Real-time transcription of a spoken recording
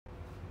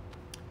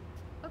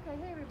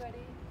Okay, hey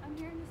everybody, I'm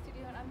here in the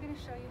studio and I'm going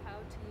to show you how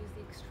to use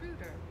the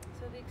extruder.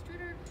 So the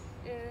extruder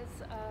is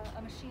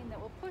a machine that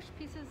will push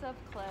pieces of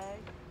clay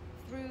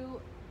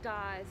through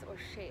dies or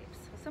shapes.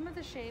 So some of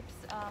the shapes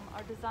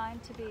are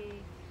designed to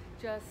be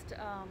just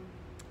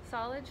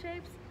solid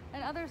shapes,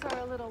 and others are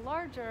a little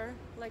larger,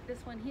 like this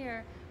one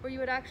here, where you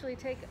would actually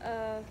take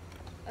a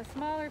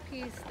smaller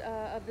piece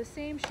of the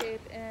same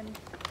shape and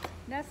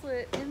nestle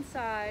it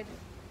inside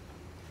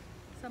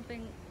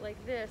something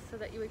like this so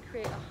that you would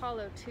create a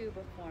hollow tube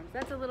of forms.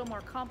 That's a little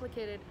more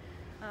complicated,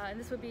 and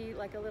this would be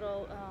like a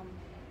little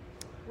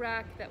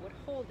rack that would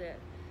hold it.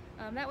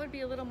 That would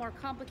be a little more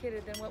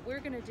complicated than what we're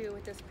going to do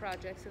with this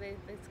project. So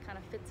this kind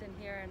of fits in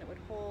here, and it would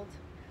hold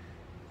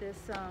this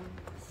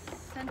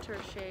center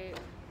shape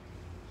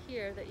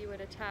here that you would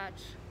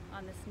attach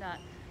on this nut.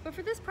 But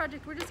for this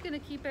project, we're just going to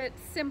keep it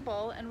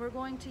simple, and we're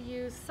going to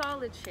use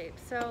solid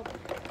shapes. So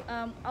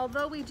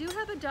although we do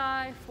have a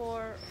die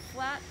for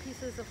flat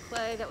pieces of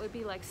clay that would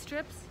be like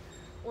strips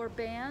or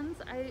bands,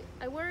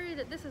 I worry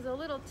that this is a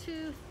little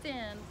too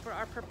thin for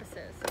our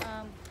purposes.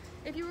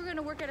 If you were going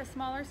to work at a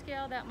smaller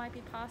scale, that might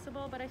be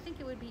possible, but I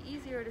think it would be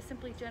easier to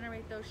simply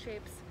generate those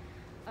shapes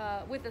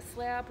with a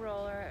slab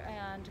roller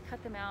and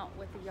cut them out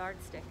with a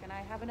yardstick. And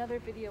I have another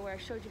video where I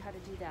showed you how to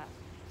do that.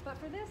 But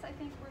for this, I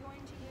think we're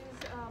going to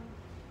use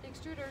the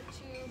extruder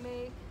to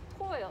make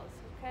coils,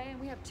 okay?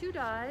 And we have two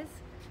dies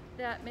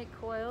that make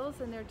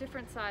coils, and they're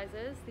different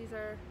sizes.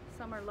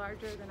 Some are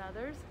larger than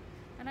others.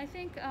 And I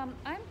think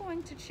I'm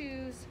going to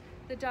choose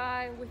the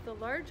die with the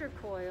larger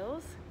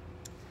coils,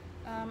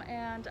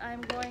 and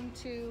I'm going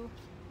to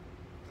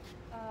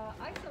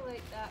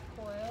isolate that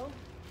coil.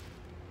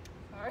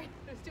 Sorry,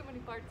 there's too many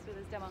parts to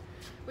this demo.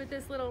 With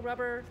this little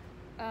rubber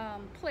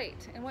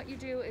plate, and what you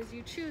do is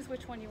you choose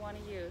which one you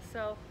want to use.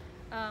 So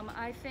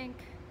I think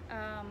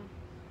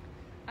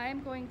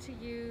I'm going to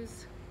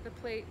use the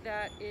plate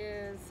that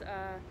is,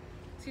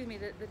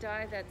 the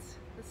die that's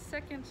the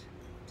second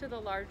to the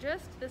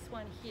largest, this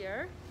one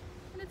here,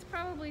 and it's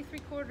probably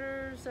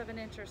 3/4 of an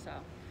inch or so.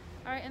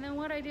 All right, and then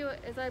what I do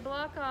is I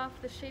block off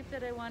the shape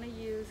that I want to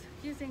use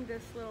using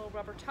this little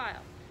rubber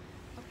tile.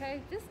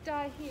 Okay, this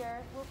die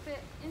here will fit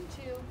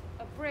into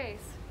a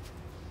brace,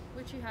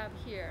 which you have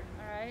here,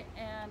 all right?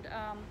 And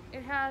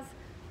it has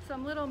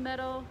some little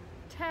metal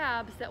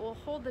tabs that will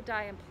hold the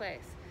die in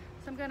place.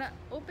 So I'm gonna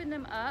open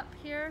them up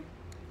here,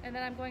 and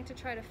then I'm going to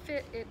try to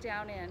fit it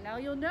down in. Now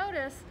you'll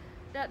notice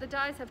that the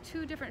dies have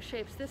two different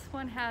shapes. This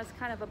one has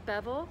kind of a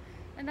bevel,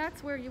 and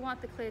that's where you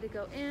want the clay to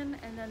go in,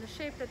 and then the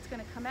shape that's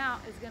gonna come out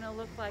is gonna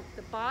look like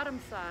the bottom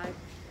side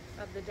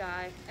of the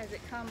die as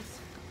it comes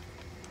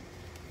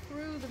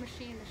through the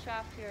machine, the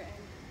shaft here,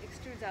 and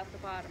extrudes out the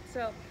bottom.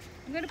 So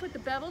I'm gonna put the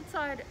beveled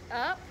side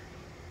up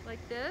like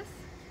this,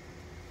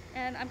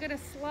 and I'm gonna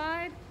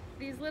slide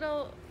these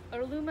little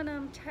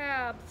aluminum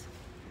tabs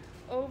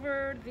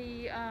over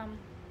the, I'm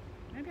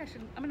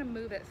gonna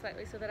move it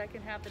slightly so that I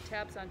can have the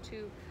tabs on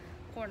two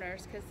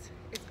corners, because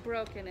it's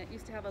broken. It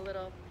used to have a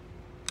little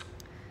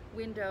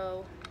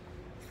window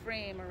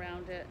frame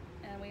around it,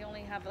 and we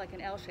only have like an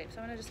L shape.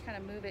 So I'm gonna just kind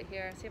of move it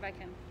here and see if I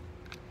can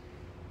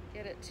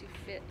get it to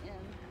fit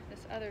in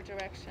this other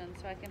direction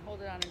so I can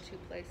hold it on in two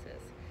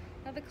places.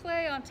 Now the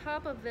clay on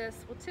top of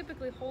this will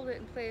typically hold it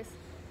in place,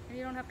 and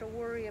you don't have to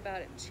worry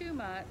about it too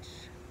much.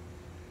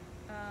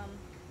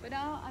 But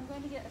now I'm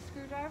going to get a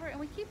screwdriver, and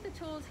we keep the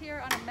tools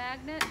here on a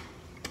magnet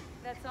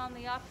that's on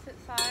the opposite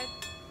side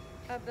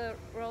of the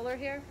roller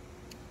here.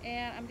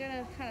 And I'm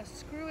gonna kind of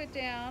screw it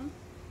down.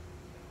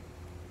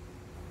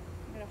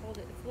 I'm gonna hold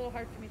it. It's a little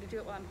hard for me to do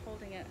it while I'm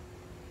holding it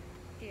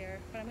here,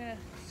 but I'm gonna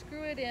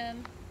screw it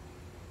in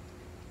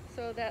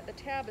so that the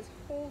tab is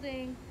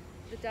holding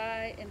the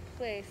die in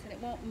place and it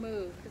won't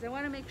move, because I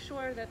want to make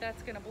sure that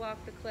that's going to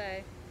block the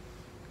clay,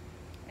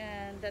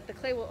 and that the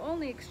clay will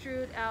only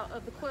extrude out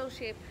of the coil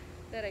shape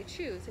that I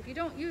choose. If you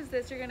don't use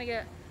this, you're going to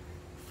get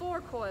 4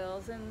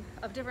 coils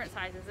of different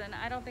sizes, and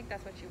I don't think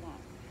that's what you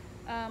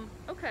want.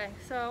 Okay,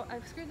 so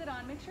I've screwed it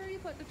on. Make sure you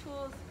put the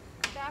tools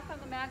back on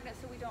the magnet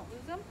so we don't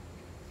lose them.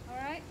 All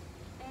right,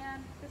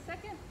 and the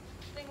second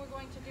thing we're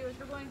going to do is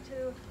we're going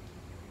to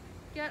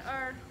get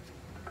our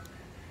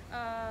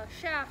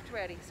shaft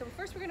ready. So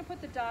first we're going to put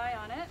the die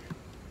on it,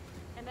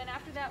 and then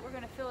after that we're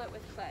going to fill it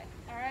with clay.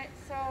 All right,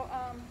 so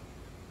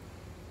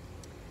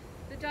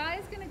the die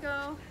is going to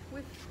go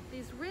with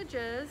these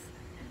ridges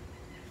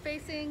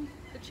facing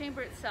the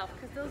chamber itself,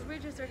 because those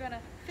ridges are going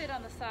to fit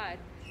on the side.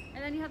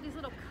 And then you have these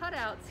little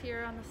cutouts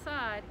here on the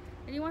side,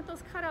 and you want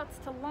those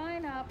cutouts to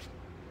line up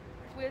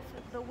with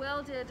the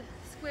welded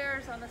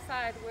squares on the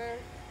side where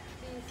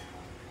these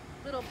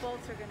little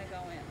bolts are going to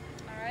go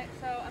in. All right,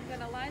 so I'm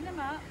going to line them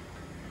up,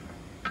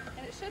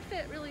 and it should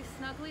fit really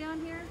snugly on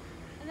here.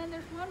 And then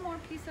there's one more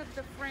piece of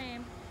the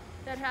frame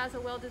that has a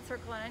welded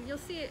circle in it, and you'll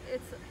see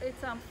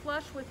it's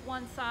flush with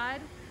one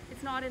side.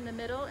 It's not in the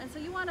middle, and so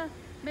you want to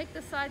make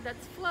the side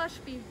that's flush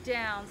be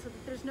down so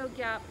that there's no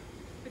gap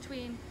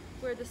between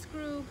where the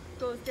screw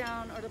goes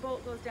down or the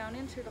bolt goes down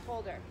into the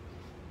holder.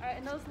 All right,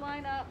 and those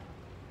line up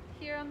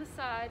here on the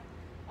side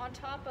on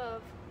top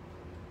of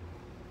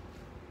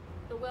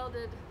the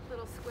welded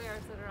little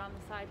squares that are on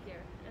the side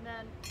here. And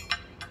then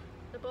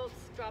the bolts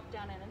drop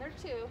down in, and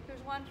there's two.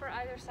 There's one for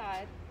either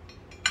side.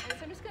 And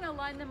so I'm just gonna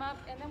line them up,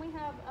 and then we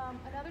have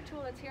another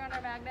tool that's here on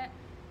our magnet,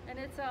 and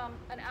it's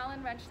an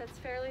Allen wrench that's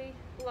fairly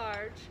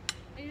large.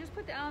 And you just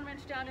put the Allen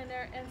wrench down in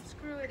there and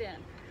screw it in.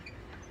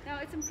 Now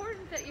it's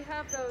important that you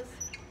have those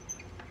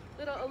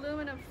little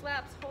aluminum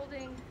flaps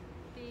holding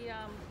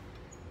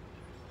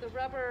the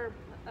rubber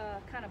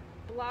kind of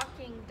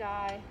blocking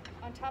die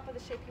on top of the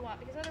shape you want,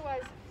 because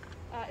otherwise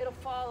it'll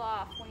fall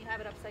off when you have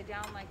it upside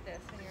down like this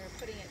and you're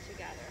putting it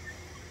together.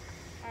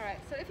 All right,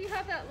 so if you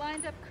have that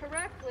lined up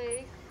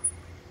correctly,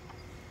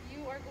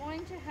 you are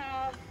going to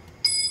have,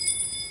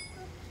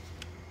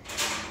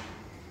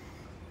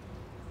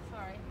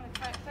 sorry, I'm going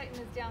to tighten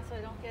this down so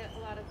I don't get a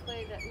lot of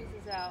clay that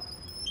oozes out.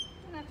 It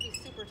doesn't have to be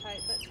super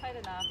tight, but tight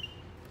enough.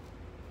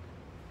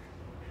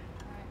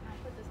 All right, now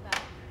put this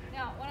back.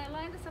 Now, when I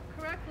line this up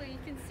correctly, you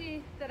can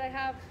see that I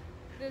have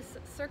this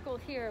circle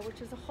here, which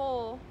is a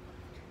hole,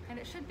 and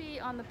it should be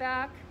on the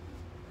back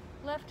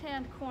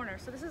left-hand corner.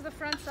 So this is the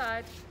front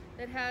side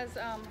that has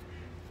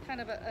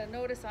kind of a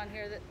notice on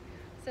here that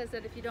says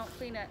that if you don't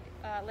clean it,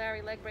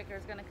 Larry Legbreaker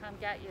is going to come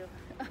get you.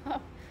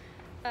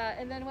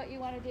 And then what you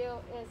want to do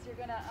is you're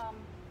going to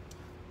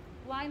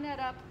line that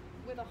up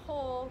with a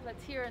hole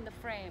that's here in the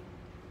frame.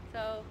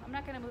 So I'm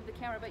not going to move the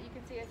camera, but you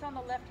can see it's on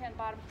the left-hand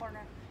bottom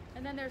corner.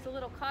 And then there's a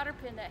little cotter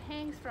pin that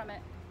hangs from it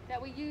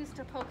that we use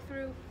to poke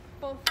through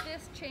both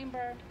this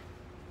chamber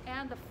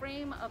and the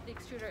frame of the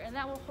extruder, and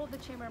that will hold the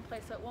chamber in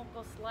place so it won't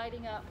go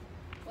sliding up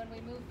when we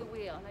move the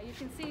wheel. Now you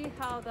can see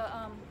how the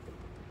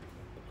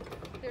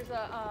there's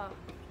a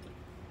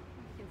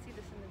you can see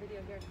this in the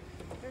video here.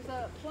 There's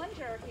a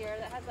plunger here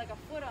that has like a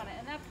foot on it,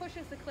 and that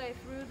pushes the clay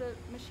through the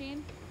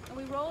machine, and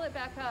we roll it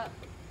back up,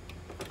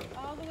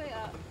 all the way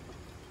up,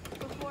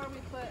 before we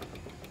put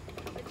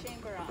the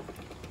chamber on.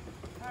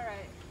 All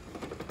right,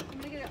 I'm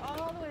gonna get it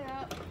all the way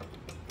up.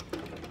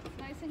 It's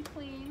nice and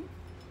clean.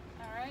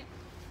 All right.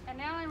 And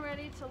now I'm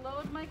ready to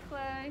load my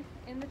clay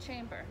in the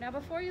chamber. Now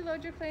before you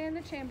load your clay in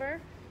the chamber,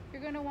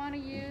 you're going to want to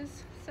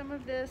use some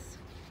of this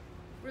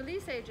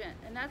release agent,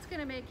 and that's going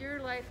to make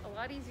your life a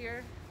lot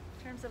easier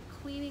in terms of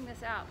cleaning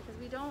this out, because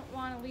we don't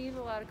want to leave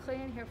a lot of clay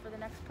in here for the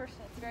next person.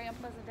 It's very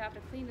unpleasant to have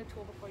to clean the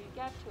tool before you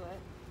get to it.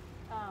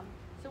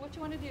 So what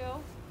you want to do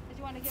is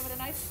you want to give it a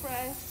nice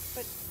spray,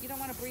 but you don't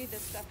want to breathe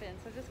this stuff in,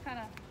 so just kind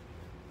of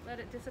let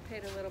it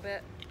dissipate a little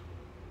bit.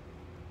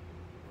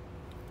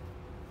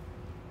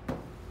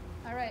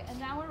 All right, and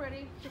now we're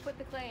ready to put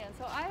the clay in.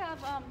 So I have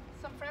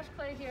some fresh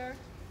clay here,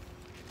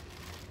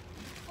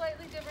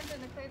 slightly different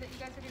than the clay that you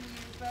guys are going to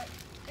use, but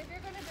if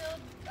you're going to build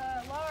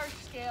large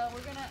scale,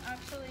 we're going to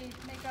actually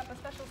make up a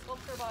special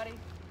sculpture body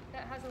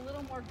that has a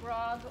little more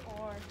grog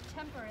or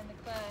temper in the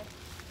clay.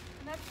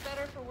 And that's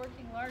better for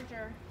working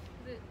larger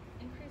because it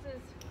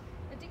decreases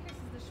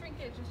the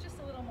shrinkage. It's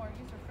just a little more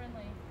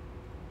user-friendly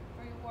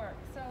for your work.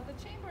 So the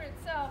chamber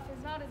itself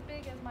is not as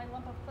big as my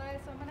lump of clay,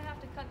 so I'm going to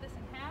have to cut this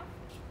in half.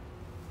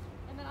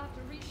 And then I'll have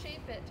to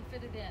reshape it to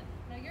fit it in.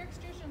 Now your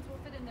extrusions will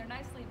fit in there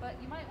nicely, but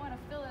you might want to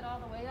fill it all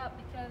the way up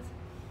because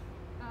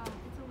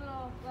it's a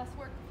little less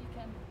work if you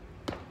can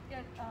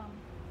get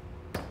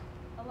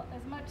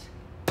as much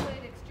clay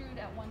to extrude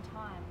at one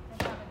time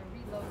than having to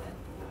reload it.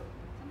 So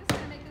I'm just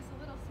going to make this a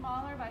little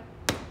smaller by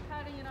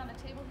patting it on the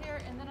table here,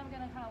 and then I'm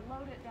going to kind of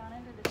load it down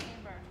into the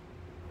chamber.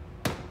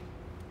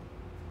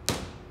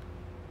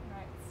 All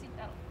right, let's see if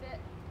that'll fit.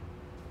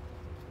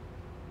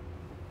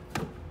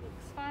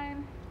 Looks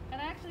fine.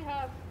 And I actually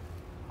have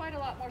quite a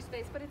lot more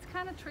space, but it's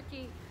kind of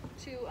tricky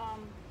to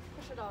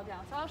push it all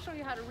down. So I'll show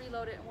you how to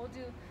reload it, and we'll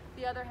do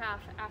the other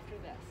half after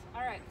this.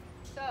 All right,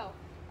 so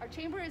our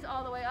chamber is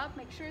all the way up.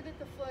 Make sure that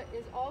the foot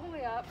is all the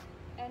way up.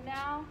 And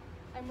now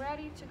I'm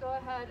ready to go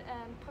ahead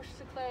and push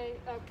the clay,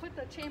 put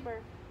the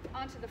chamber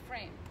onto the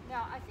frame.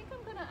 Now I think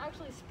I'm gonna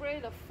actually spray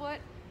the foot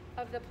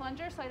of the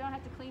plunger so I don't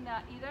have to clean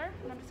that either.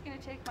 And I'm just gonna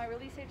take my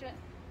release agent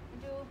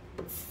and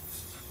do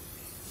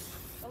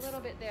a little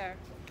bit there.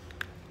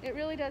 It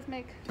really does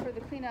make for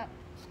the cleanup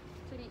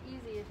to be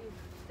easy if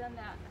you've done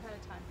that ahead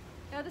of time.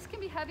 Now this can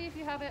be heavy if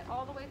you have it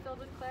all the way filled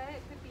with clay.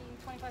 It could be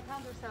 25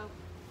 pounds or so.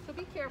 So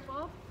be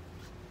careful.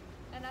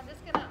 And I'm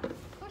just gonna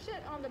push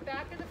it on the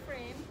back of the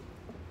frame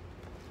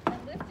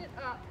and lift it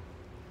up.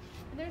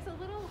 And there's a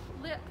little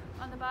lip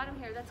on the bottom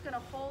here that's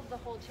gonna hold the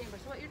whole chamber.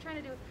 So what you're trying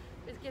to do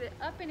is get it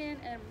up and in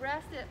and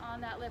rest it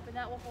on that lip, and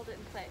that will hold it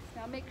in place.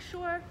 Now make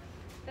sure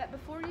that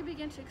before you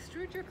begin to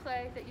extrude your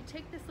clay that you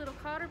take this little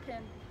cotter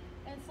pin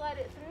and slide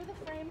it through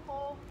the frame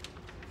hole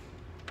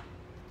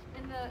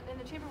in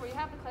the chamber where you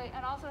have the clay,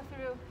 and also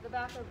through the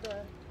back of the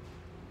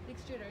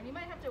extruder. And you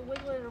might have to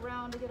wiggle it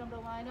around to get them to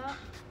line up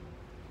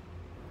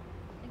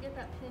and get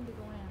that pin to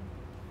go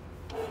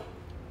in.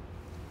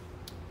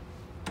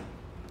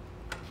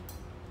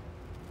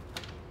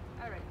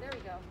 All right, there we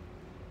go.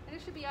 And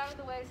it should be out of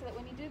the way so that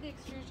when you do the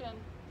extrusion,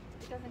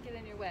 it doesn't get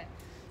in your way.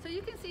 So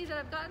you can see that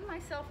I've gotten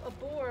myself a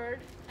board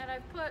and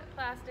I've put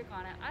plastic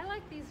on it. I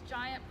like these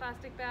giant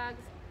plastic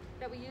bags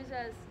that we use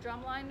as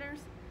drum liners,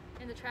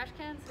 in the trash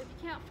cans. If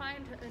you can't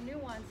find a new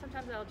one,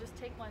 sometimes I'll just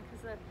take one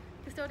because the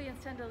custodians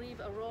tend to leave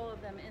a roll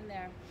of them in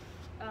there.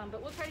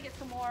 But we'll try to get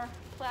some more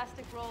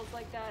plastic rolls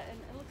like that, and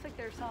it looks like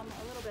there's some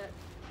a little bit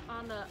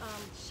on the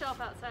shelf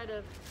outside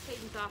of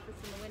Peyton's office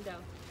in the window.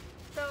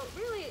 So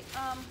really,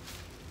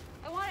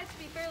 I want it to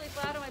be fairly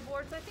flat on my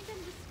board, so I think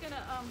I'm just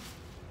gonna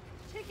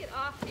take it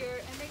off here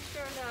and make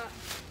sure that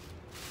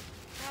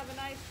I have a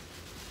nice,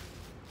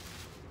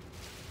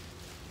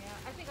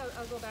 yeah, I think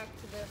I'll go back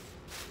to this,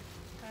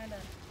 kind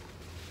of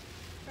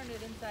turn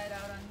it inside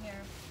out on here,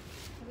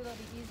 because it'll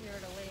be easier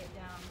to lay it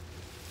down.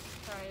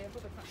 Sorry, I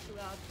hope it's not too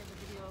loud for the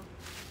video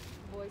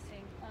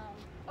voicing.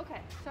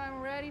 Okay, so I'm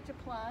ready to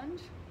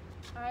plunge.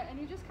 All right, and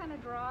you just kind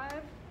of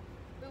drive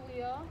the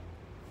wheel.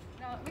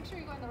 Now, make sure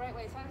you're going the right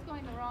way. So I was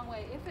going the wrong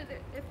way.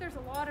 If there's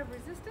a lot of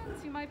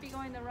resistance, you might be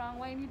going the wrong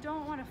way, and you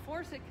don't want to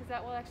force it because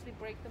that will actually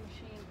break the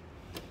machine.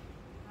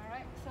 All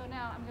right, so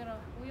now I'm gonna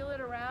wheel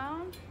it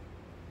around,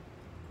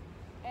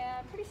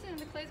 and pretty soon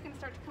the clay's gonna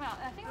start to come out.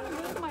 And I think I'm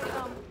gonna move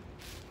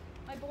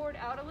my board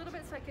out a little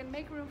bit so I can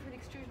make room for the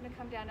extrusion to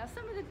come down. Now,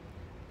 some of the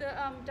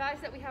dies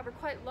that we have are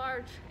quite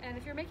large, and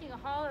if you're making a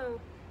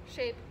hollow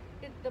shape,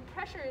 the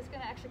pressure is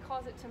gonna actually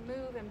cause it to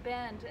move and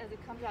bend as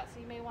it comes out, so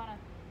you may wanna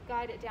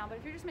guide it down. But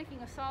if you're just making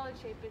a solid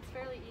shape, it's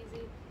fairly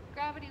easy.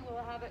 Gravity will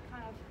have it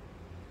kind of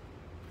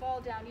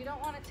fall down. You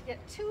don't want it to get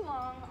too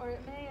long, or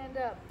it may end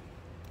up,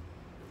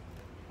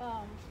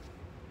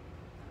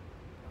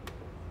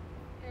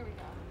 there we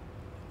go,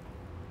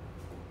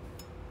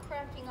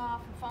 cracking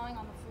off and falling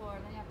on the floor,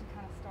 and then you have to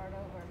kind of start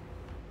over.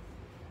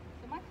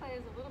 So my clay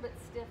is a little bit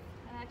stiff,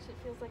 and actually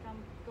it feels like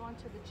I'm going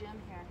to the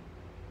gym here.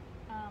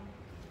 All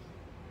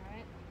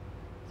right,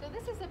 so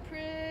this is a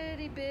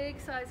pretty big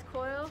size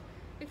coil.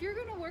 If you're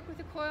gonna work with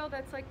a coil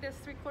that's like this,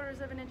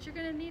 3/4 of an inch, you're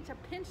gonna need to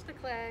pinch the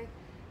clay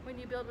when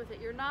you build with it.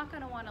 You're not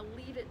gonna wanna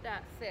leave it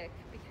that thick,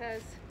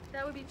 because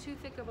that would be too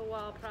thick of a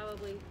wall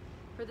probably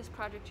for this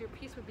project. Your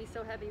piece would be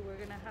so heavy, we're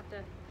gonna have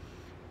to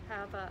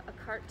have a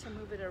cart to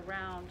move it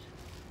around.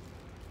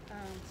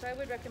 So I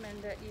would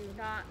recommend that you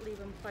not leave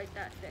them quite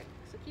that thick.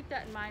 So keep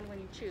that in mind when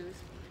you choose.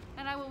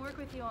 And I will work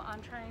with you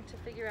on trying to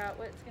figure out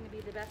what's gonna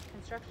be the best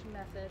construction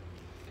method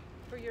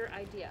for your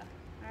idea.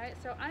 All right,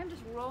 so I'm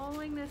just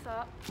rolling this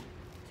up.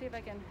 See if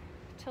I can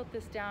tilt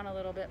this down a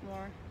little bit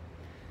more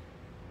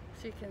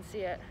so you can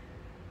see it.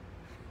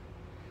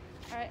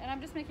 All right, and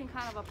I'm just making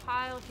kind of a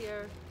pile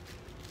here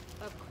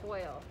of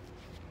coil.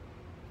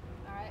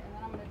 All right, and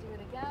then I'm gonna do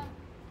it again.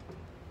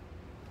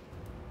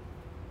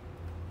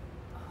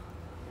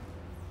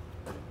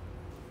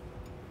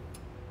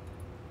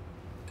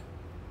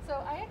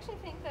 So I actually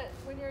think that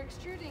when you're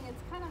extruding,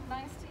 it's kind of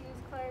nice to use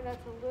clay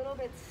that's a little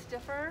bit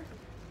stiffer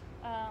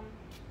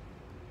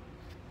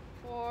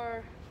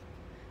for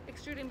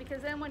extruding,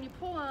 because then when you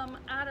pull them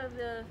out of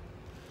the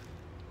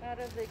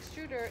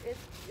extruder,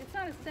 it's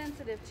not as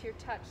sensitive to your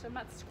touch, so I'm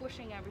not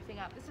squishing everything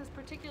up. This is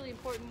particularly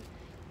important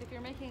if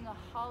you're making a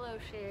hollow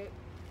shape,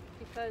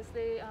 because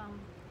they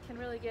can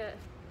really get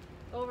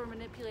over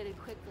manipulated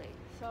quickly.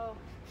 So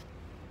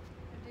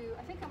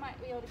I think I might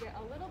be able to get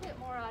a little bit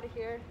more out of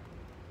here,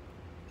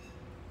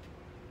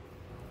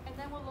 and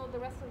then we'll load the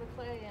rest of the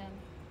clay in.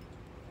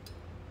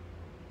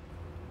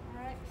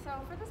 All right, so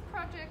for this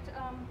project,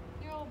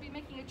 you'll be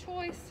making a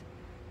choice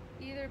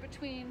either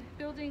between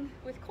building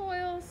with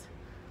coils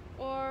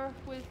or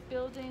with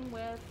building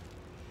with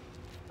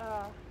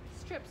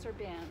strips or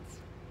bands.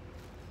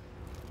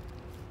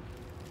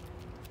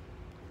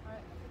 All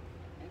right,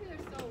 maybe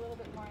there's still a little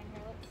bit more in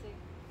here. Let's see.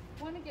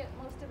 I want to get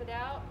most of it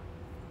out.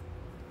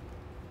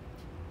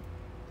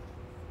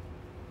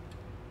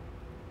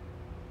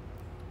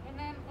 And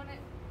then when it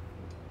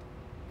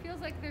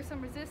feels like there's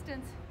some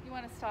resistance, you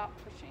want to stop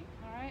pushing.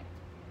 All right,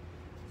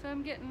 so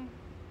I'm getting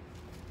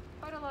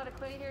quite a lot of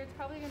clay here. It's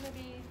probably going to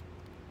be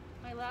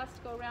my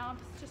last go round.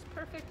 It's just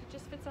perfect. It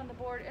just fits on the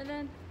board, and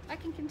then I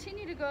can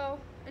continue to go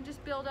and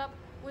just build up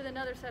with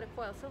another set of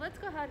coils. So let's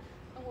go ahead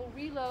and we'll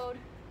reload,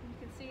 and you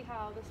can see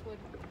how this would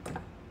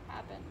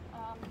happen.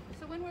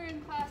 So when we're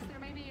in class, there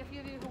may be a few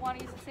of you who want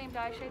to use the same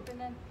die shape, and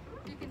then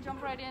you can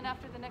jump right in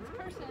after the next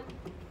person,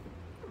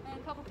 and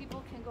a couple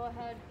people can go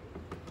ahead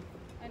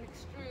and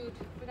extrude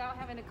without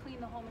having to clean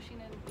the whole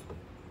machine and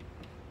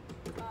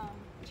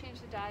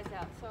change the dies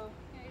out. So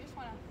you just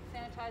want to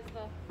sanitize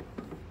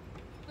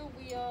the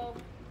wheel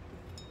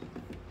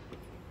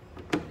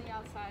on the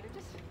outside, and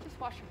just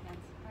wash your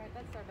hands. All right,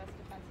 that's our best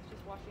defense, is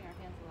just washing our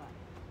hands a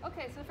lot.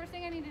 Okay, so the first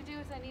thing I need to do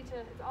is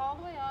it's all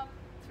the way up,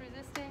 it's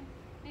resisting.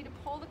 I need to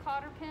pull the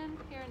cotter pin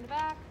here in the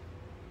back,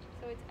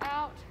 so it's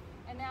out,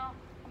 and now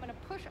I'm going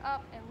to push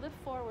up and lift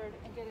forward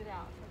and get it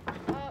out. So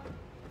push up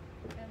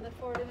and lift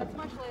forward, and it's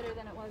much later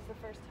than it was the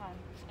first time.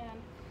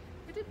 And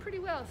it did pretty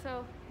well,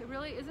 so it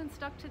really isn't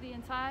stuck to the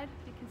inside.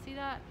 You can see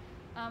that.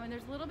 And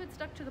there's a little bit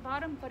stuck to the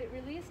bottom, but it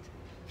released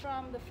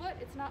from the foot.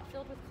 It's not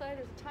filled with clay.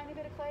 There's a tiny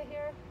bit of clay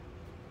here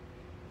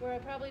where I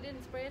probably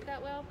didn't spray it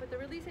that well, but the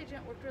release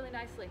agent worked really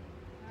nicely.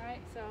 All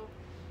right, so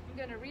I'm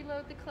gonna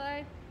reload the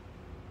clay.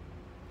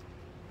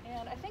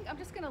 And I think I'm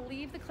just gonna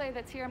leave the clay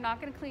that's here. I'm not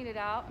gonna clean it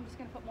out. I'm just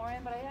gonna put more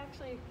in, but I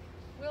actually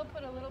will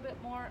put a little bit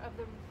more of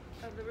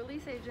the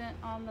release agent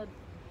on the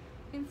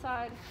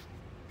inside,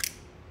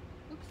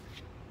 oops,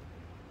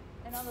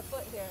 and on the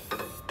foot here.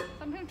 So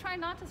I'm going to try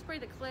not to spray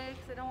the clay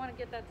because I don't want to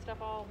get that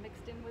stuff all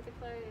mixed in with the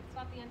clay. It's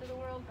not the end of the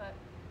world, but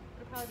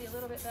it'll probably be a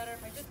little bit better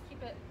if I just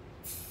keep it,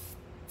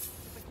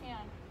 if I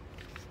can,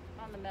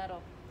 on the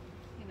metal.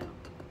 You know,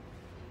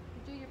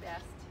 you do your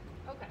best.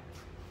 Okay.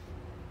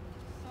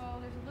 So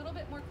there's a little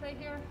bit more clay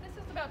here.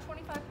 This is about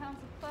 25 pounds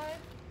of clay.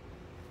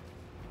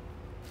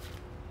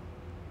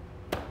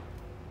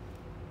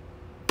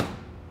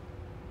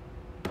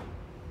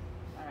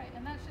 All right,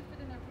 and that should fit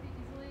in there pretty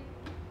easily.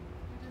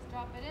 You just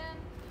drop it in,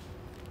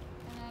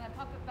 and then I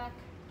pop it back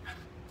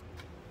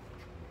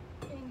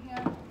in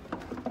here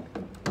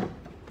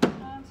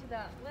onto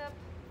that lip.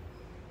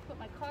 Put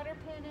my cotter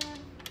pin in,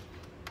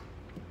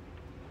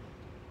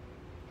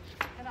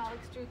 and I'll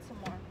extrude some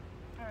more.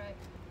 All right.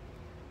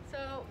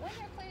 So when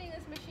you're cleaning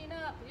this machine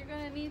up, you're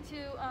going to need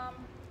to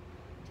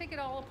take it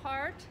all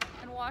apart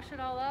and wash it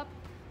all up.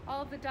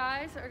 All of the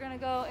dies are going to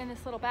go in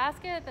this little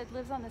basket that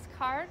lives on this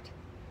cart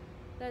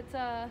that's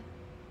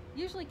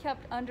usually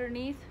kept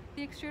underneath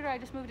the extruder. I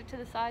just moved it to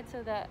the side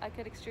so that I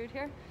could extrude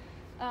here.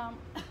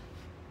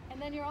 And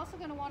then you're also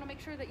going to want to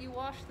make sure that you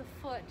wash the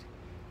foot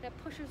that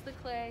pushes the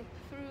clay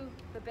through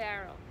the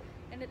barrel.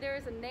 And there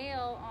is a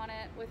nail on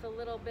it with a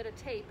little bit of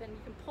tape, and you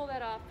can pull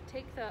that off,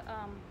 take the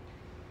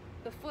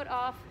foot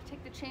off,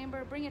 take the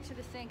chamber, bring it to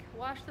the sink,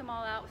 wash them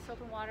all out with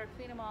soap and water,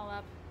 clean them all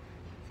up,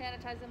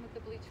 sanitize them with the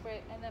bleach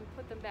spray, and then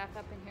put them back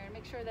up in here. And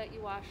make sure that you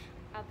wash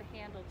out the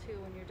handle too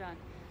when you're done.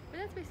 But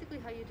that's basically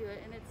how you do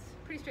it, and it's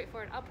pretty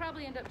straightforward. I'll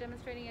probably end up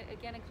demonstrating it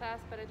again in class,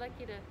 but I'd like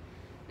you to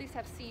at least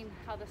have seen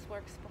how this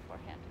works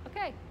beforehand.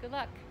 Okay, good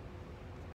luck.